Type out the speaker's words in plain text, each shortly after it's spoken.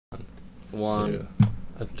One,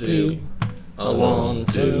 two, a 1,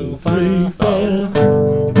 2, 3, 4.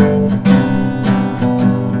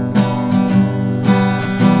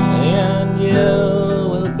 And you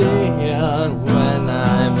will be here when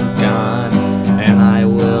I'm gone, and I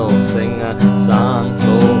will sing a song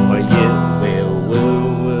for you. Will,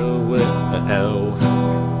 woo, woo, woo, oh.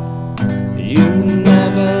 You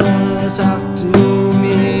never talk to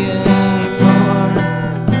me anymore.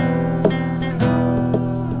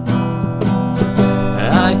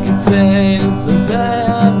 I could say some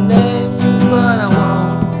bad names, but I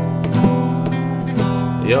won't.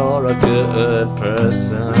 You're a good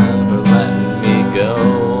person for letting me go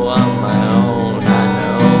on my own. I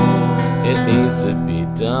know it needs to be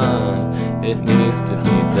done. It needs to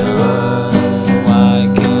be done.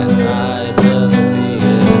 Why